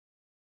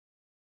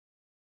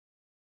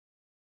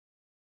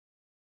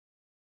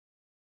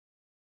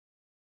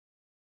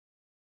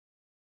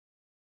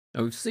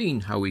Now we've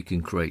seen how we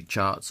can create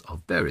charts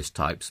of various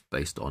types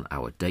based on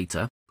our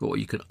data, but what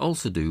you can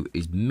also do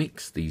is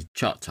mix these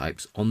chart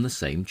types on the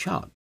same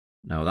chart.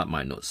 Now that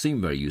might not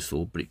seem very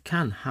useful, but it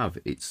can have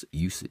its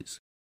uses.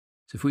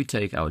 So if we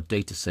take our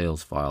data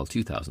sales file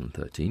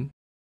 2013,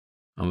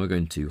 and we're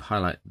going to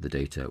highlight the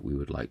data we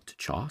would like to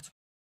chart.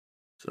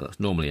 So that's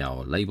normally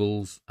our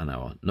labels and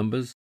our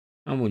numbers,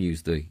 and we'll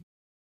use the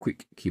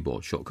quick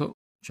keyboard shortcut,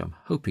 which I'm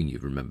hoping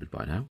you've remembered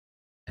by now,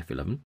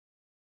 F11.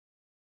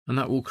 And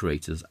that will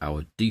create us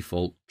our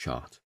default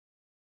chart,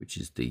 which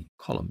is the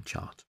column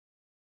chart.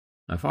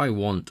 Now if I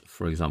want,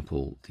 for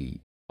example,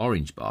 the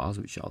orange bars,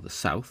 which are the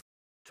south,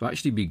 to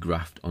actually be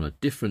graphed on a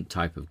different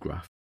type of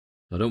graph,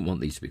 I don't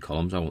want these to be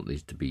columns, I want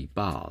these to be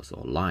bars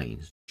or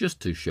lines, just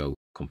to show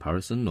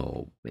comparison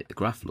or make the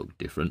graph look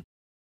different.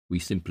 We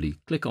simply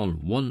click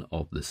on one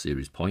of the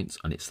series points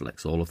and it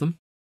selects all of them.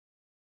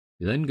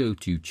 We then go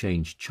to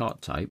change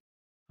chart type,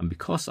 and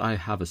because I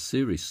have a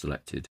series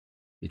selected,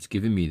 it's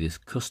giving me this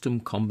custom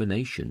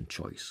combination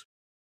choice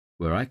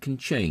where I can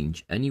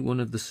change any one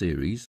of the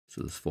series,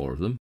 so there's 4 of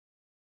them,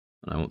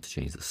 and I want to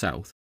change the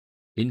south,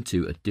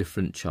 into a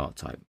different chart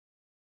type.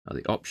 Now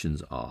the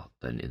options are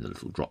then in the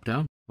little drop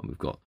down, and we've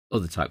got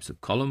other types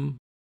of column,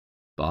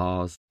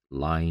 bars,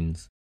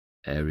 lines,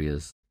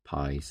 areas,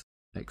 pies,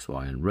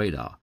 XY and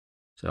radar.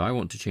 So I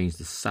want to change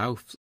the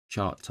south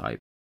chart type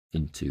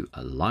into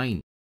a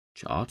line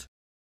chart.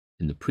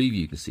 In the preview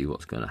you can see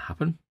what's going to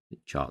happen.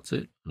 It charts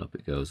it and up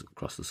it goes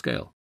across the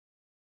scale.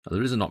 Now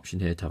there is an option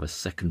here to have a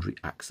secondary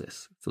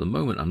axis. For the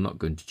moment I'm not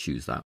going to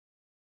choose that.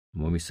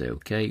 And when we say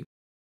OK,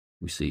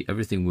 we see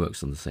everything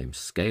works on the same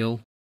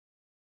scale,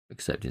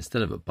 except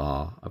instead of a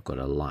bar I've got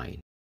a line.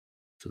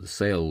 So the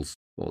sales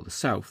for the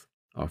south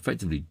are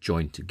effectively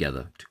joined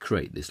together to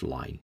create this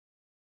line.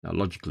 Now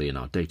logically in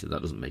our data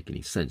that doesn't make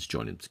any sense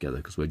joining them together,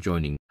 because we're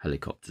joining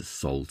helicopters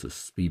sold to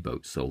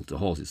speedboats sold to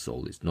horses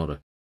sold. It's not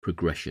a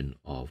progression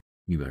of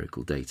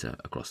numerical data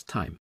across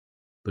time.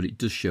 But it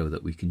does show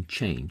that we can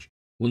change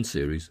one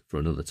series for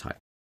another type.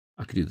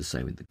 I could do the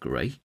same with the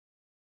grey.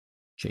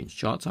 Change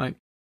chart type,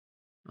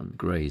 and the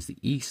grey is the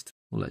east.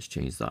 Well, let's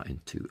change that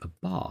into a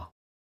bar.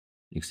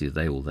 You can see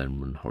they will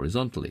then run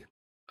horizontally.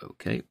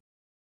 Okay.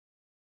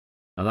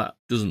 Now that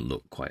doesn't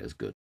look quite as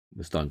good.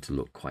 We're starting to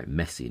look quite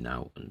messy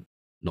now and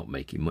not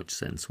making much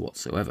sense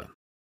whatsoever.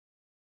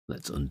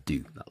 Let's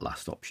undo that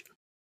last option.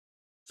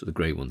 So the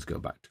grey ones go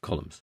back to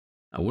columns.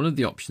 Now one of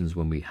the options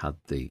when we had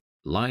the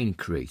line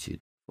created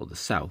for the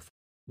south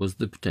was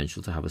the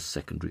potential to have a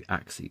secondary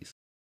axis.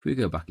 If we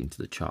go back into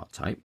the chart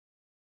type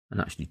and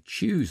actually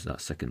choose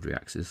that secondary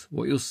axis,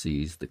 what you'll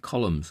see is the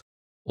columns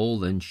all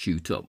then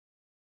shoot up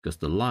because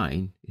the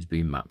line is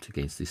being mapped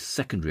against this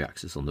secondary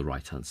axis on the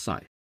right hand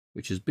side,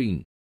 which has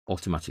been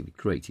automatically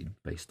created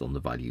based on the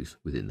values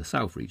within the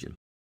south region.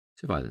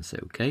 So if I then say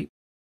OK,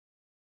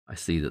 I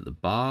see that the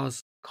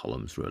bars,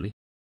 columns really,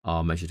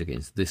 are measured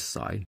against this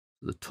side.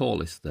 The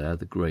tallest there,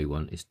 the grey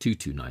one, is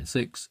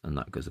 2296, and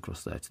that goes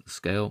across there to the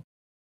scale.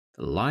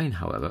 The line,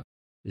 however,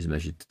 is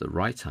measured to the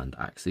right-hand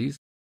axis,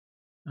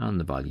 and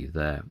the value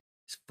there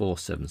is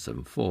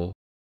 4774,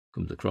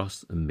 comes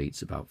across and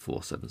meets about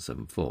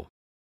 4774.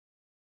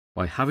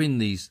 By having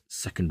these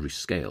secondary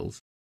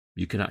scales,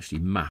 you can actually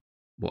map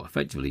what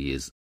effectively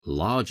is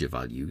larger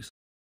values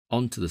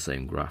onto the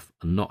same graph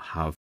and not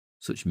have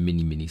such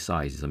mini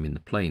sizes. I mean,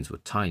 the planes were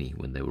tiny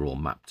when they were all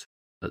mapped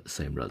at the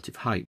same relative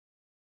height.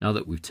 Now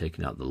that we've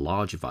taken out the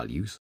larger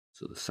values,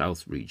 so the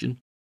south region,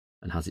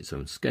 and has its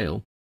own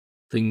scale,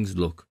 things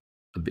look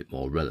a bit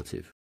more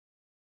relative.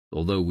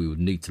 Although we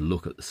would need to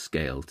look at the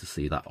scale to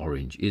see that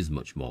orange is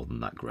much more than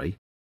that grey,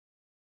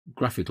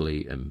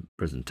 graphically and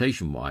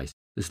presentation-wise,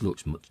 this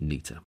looks much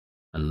neater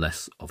and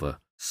less of a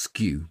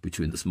skew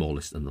between the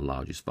smallest and the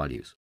largest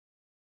values.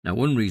 Now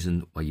one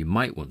reason why you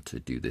might want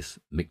to do this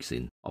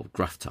mixing of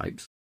graph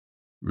types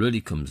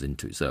really comes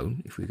into its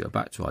own if we go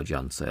back to our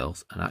Jan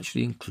sales and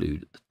actually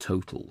include the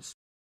totals.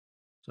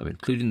 So I'm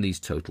including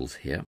these totals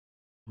here,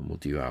 and we'll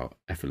do our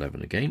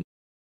F11 again.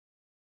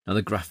 Now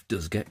the graph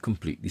does get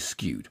completely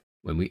skewed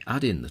when we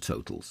add in the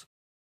totals.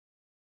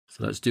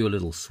 So let's do a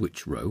little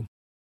switch row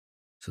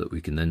so that we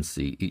can then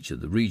see each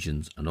of the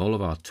regions, and all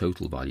of our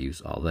total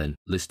values are then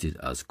listed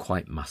as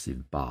quite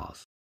massive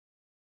bars.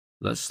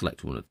 Let's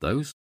select one of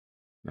those.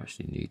 We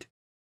actually need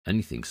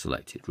anything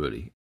selected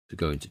really to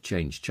go into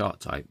change chart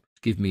type.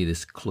 Give me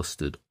this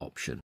clustered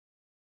option.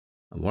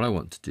 And what I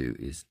want to do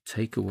is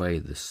take away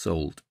the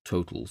sold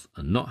totals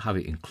and not have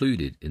it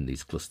included in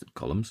these clustered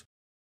columns,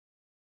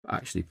 but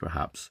actually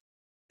perhaps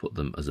put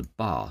them as a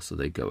bar so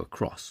they go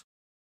across.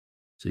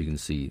 So you can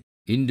see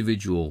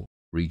individual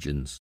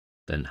regions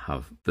then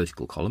have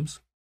vertical columns,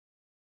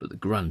 but the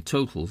grand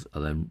totals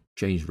are then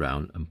changed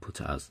around and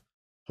put as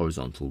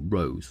horizontal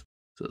rows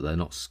so that they're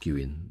not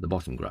skewing the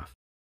bottom graph.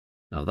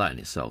 Now that in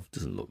itself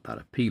doesn't look that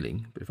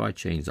appealing, but if I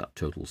change that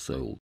total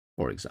sold,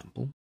 for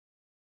example,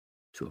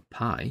 to a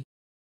pie,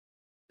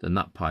 then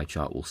that pie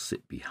chart will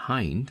sit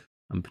behind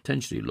and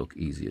potentially look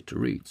easier to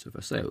read. So if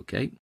I say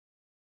OK,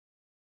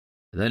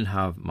 I then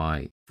have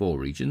my 4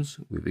 regions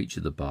with each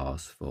of the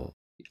bars for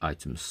the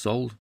items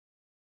sold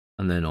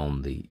And then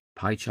on the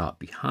pie chart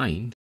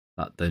behind,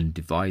 that then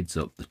divides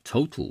up the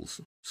totals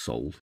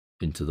sold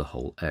into the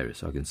whole area.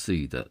 So I can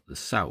see that the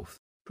South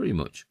pretty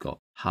much got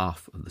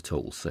half of the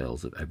total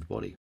sales of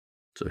everybody.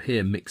 So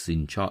here,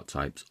 mixing chart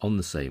types on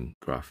the same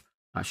graph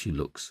actually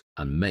looks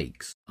and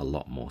makes a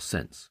lot more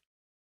sense.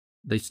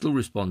 They still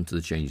respond to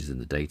the changes in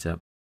the data.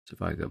 So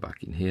if I go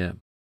back in here,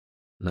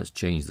 let's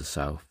change the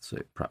South so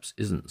it perhaps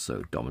isn't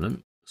so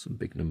dominant. Some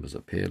big numbers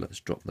up here. Let's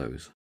drop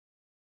those.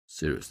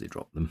 Seriously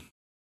drop them.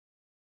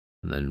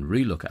 And then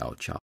relook at our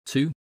chart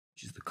 2,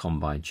 which is the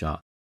combined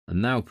chart.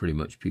 And now pretty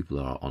much people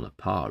are on a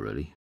par,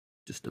 really.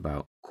 Just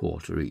about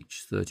quarter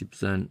each.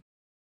 30%,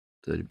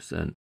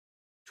 30%,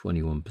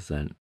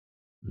 21%,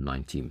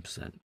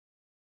 19%.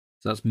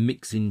 So that's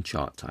mixing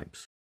chart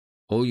types.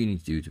 All you need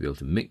to do to be able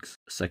to mix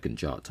a second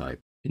chart type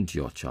into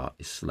your chart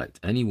is select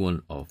any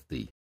one of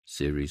the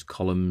series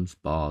columns,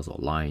 bars or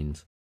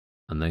lines,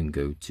 and then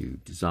go to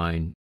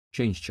Design,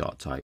 Change Chart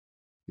Type.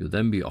 You'll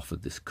then be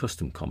offered this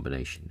custom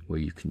combination where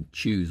you can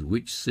choose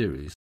which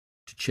series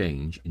to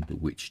change into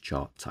which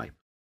chart type.